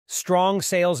Strong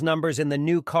sales numbers in the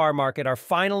new car market are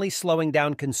finally slowing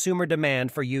down consumer demand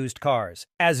for used cars.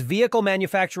 As vehicle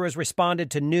manufacturers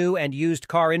responded to new and used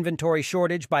car inventory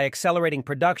shortage by accelerating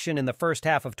production in the first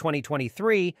half of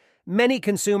 2023, many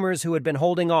consumers who had been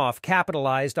holding off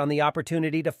capitalized on the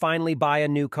opportunity to finally buy a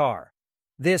new car.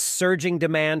 This surging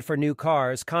demand for new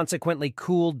cars consequently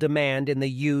cooled demand in the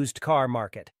used car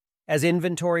market. As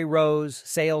inventory rose,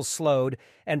 sales slowed,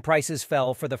 and prices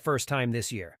fell for the first time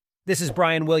this year. This is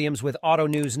Brian Williams with Auto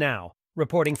News Now,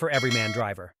 reporting for Everyman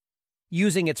Driver.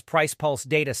 Using its Price Pulse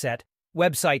dataset,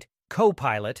 website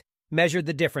Copilot measured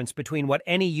the difference between what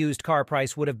any used car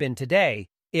price would have been today,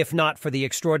 if not for the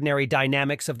extraordinary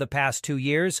dynamics of the past 2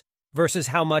 years, versus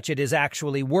how much it is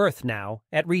actually worth now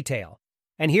at retail.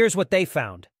 And here's what they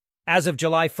found. As of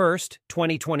July 1st,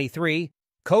 2023,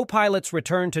 Copilot's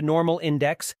Return to Normal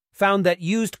Index found that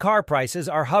used car prices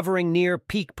are hovering near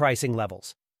peak pricing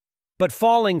levels, but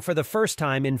falling for the first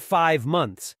time in 5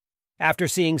 months, after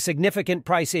seeing significant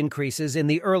price increases in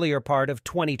the earlier part of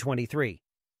 2023.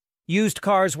 Used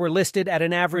cars were listed at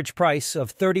an average price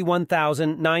of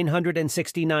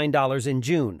 $31,969 in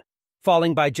June,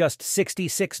 falling by just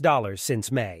 $66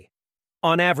 since May.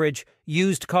 On average,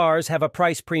 used cars have a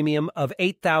price premium of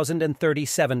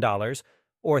 $8,037,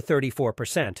 or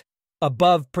 34%,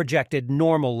 above projected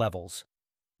normal levels.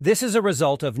 This is a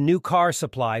result of new car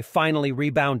supply finally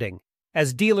rebounding,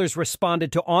 as dealers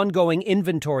responded to ongoing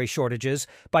inventory shortages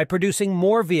by producing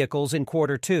more vehicles in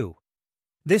Q2.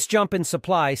 This jump in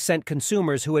supply sent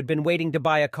consumers who had been waiting to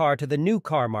buy a car to the new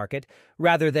car market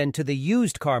rather than to the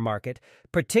used car market,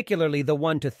 particularly the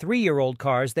 1 to 3-year-old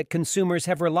cars that consumers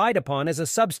have relied upon as a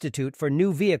substitute for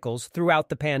new vehicles throughout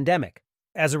the pandemic.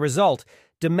 As a result,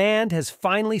 demand has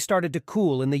finally started to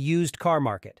cool in the used car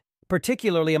market,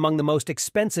 particularly among the most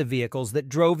expensive vehicles that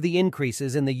drove the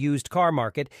increases in the used car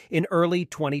market in early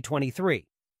 2023.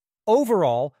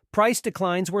 Overall, price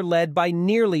declines were led by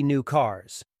nearly new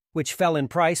cars, which fell in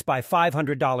price by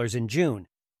 $500 in June,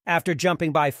 after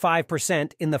jumping by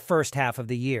 5% in the first half of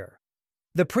the year.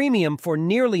 The premium for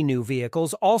nearly new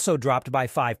vehicles also dropped by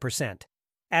 5%,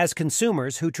 as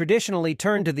consumers who traditionally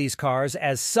turned to these cars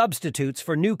as substitutes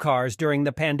for new cars during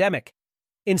the pandemic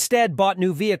instead bought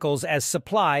new vehicles as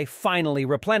supply finally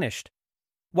replenished.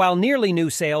 While nearly new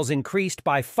sales increased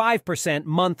by 5%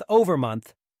 month over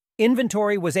month,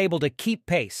 inventory was able to keep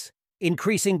pace,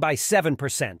 increasing by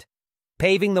 7%,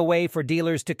 paving the way for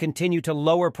dealers to continue to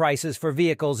lower prices for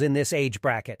vehicles in this age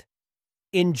bracket.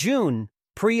 In June,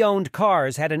 pre-owned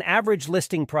cars had an average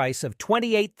listing price of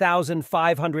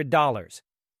 $28,500,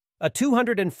 a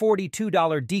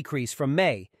 $242 decrease from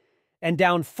May, and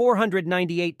down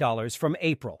 $498 from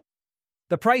April.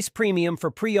 The price premium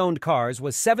for pre-owned cars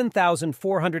was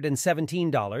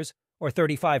 $7,417, or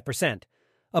 35%,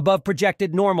 above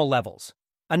projected normal levels,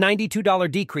 a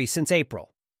 $92 decrease since April.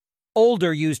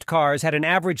 Older used cars had an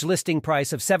average listing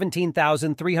price of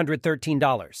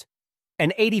 $17,313,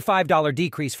 an $85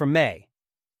 decrease from May.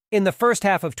 In the first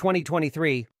half of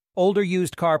 2023, older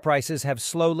used car prices have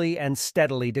slowly and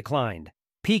steadily declined,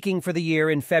 peaking for the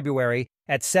year in February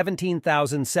at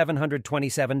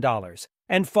 $17,727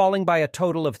 and falling by a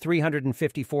total of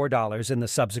 $354 in the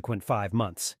subsequent 5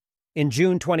 months. In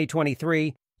June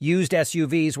 2023, used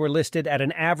SUVs were listed at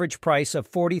an average price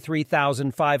of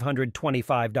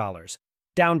 $43,525,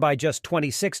 down by just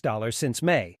 $26 since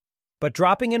May, but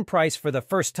dropping in price for the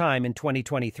first time in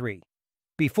 2023.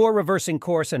 Before reversing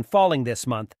course and falling this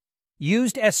month,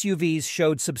 used SUVs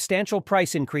showed substantial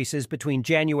price increases between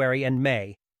January and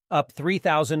May, up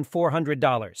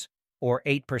 $3,400, or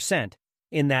 8%,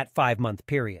 in that 5-month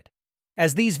period.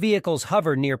 As these vehicles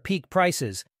hover near peak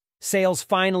prices, sales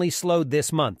finally slowed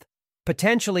this month,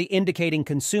 potentially indicating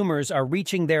consumers are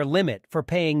reaching their limit for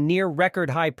paying near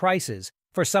record-high prices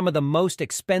for some of the most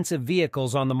expensive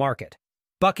vehicles on the market.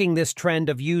 Bucking this trend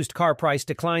of used car price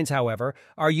declines, however,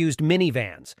 are used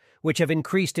minivans, which have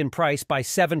increased in price by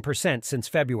 7% since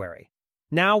February.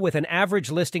 Now, with an average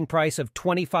listing price of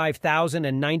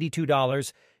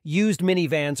 $25,092, used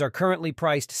minivans are currently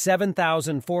priced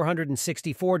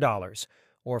 $7,464,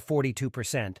 or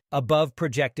 42%, above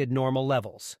projected normal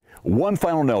levels. One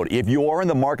final note, if you are in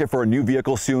the market for a new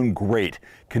vehicle soon, great.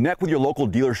 Connect with your local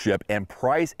dealership and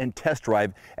price and test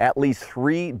drive at least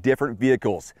 3 different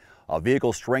vehicles. A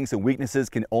vehicle's strengths and weaknesses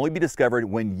can only be discovered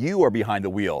when you are behind the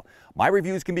wheel. My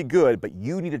reviews can be good, but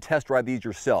you need to test drive these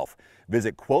yourself.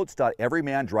 Visit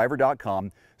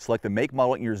quotes.everymandriver.com, select the make,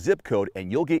 model, and your zip code, and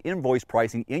you'll get invoice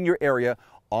pricing in your area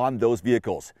on those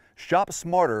vehicles. Shop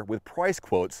smarter with price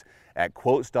quotes at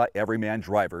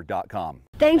quotes.everymandriver.com.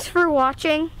 Thanks for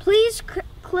watching. Please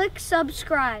click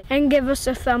subscribe and give us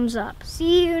a thumbs up.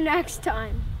 See you next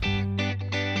time.